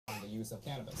use of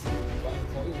cannabis, while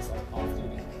employees are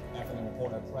off-duty. FNN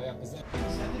reporter Priya presents.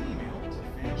 Send an email to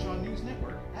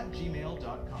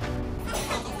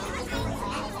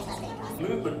fanshawNewsNetwork@gmail.com.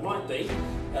 Movement might be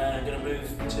going to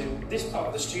move to this part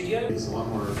of the studio. There's a lot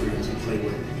more freedom to play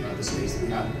with the space that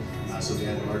we have. So we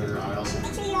had larger aisles.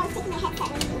 Make sure you don't take my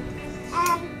headset with you.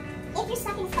 If you're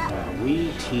stuck in a spot.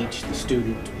 We teach the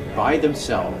student by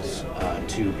themselves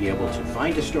to be able to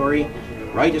find a story,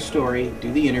 write a story, do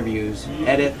the interviews,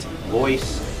 edit,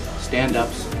 voice,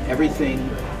 stand-ups, everything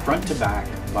front to back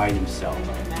by themselves.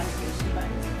 Navigation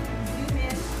buttons. Zoom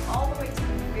in all the way to the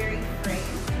very frame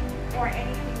or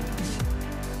anything.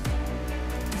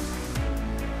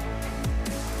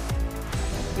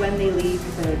 When they leave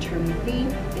the term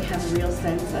clean, they have a real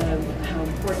sense of how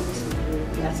important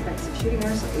the aspects of shooting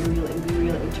are, so aerial and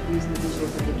B-reel interviews and the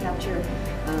visuals that they capture,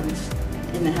 and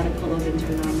then how to pull those into a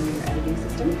non-linear editing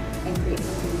system and create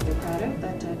something that they're proud of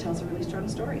that tells a really strong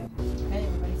story. Okay,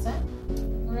 everybody set?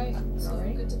 All right, so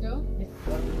good to go?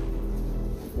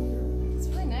 It's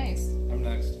really nice. I'm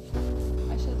next.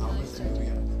 I should really start doing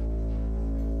it.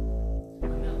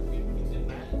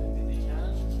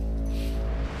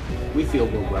 We feel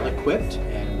we're well equipped,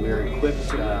 and we're equipped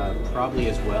probably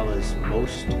as well as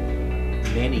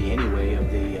many anyway,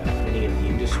 of the many of the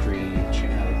industry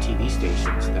TV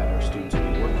stations that our students will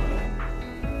be working with.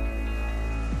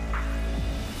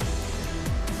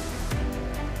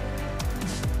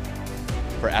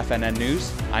 For FNN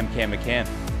News, I'm Cam McCann.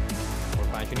 For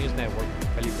Fanshawe News Network,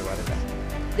 Felipe Varela.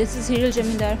 This is Hiril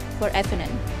Jamindar for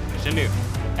FNN. Shanu,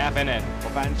 FNN. For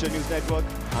Fanshawe News Network,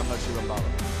 I'm Arshil Rambala.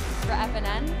 For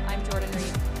FNN, I'm Jordan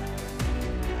Reed.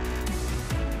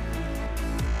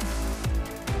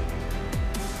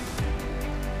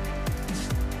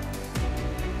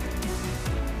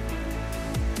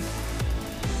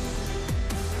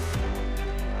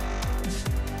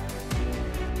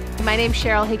 My name's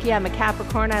Cheryl Hickey. I'm a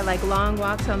Capricorn. I like long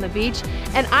walks on the beach.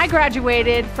 And I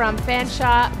graduated from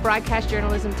Fanshawe Broadcast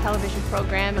Journalism Television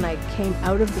program, and I came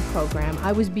out of the program.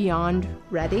 I was beyond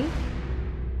ready.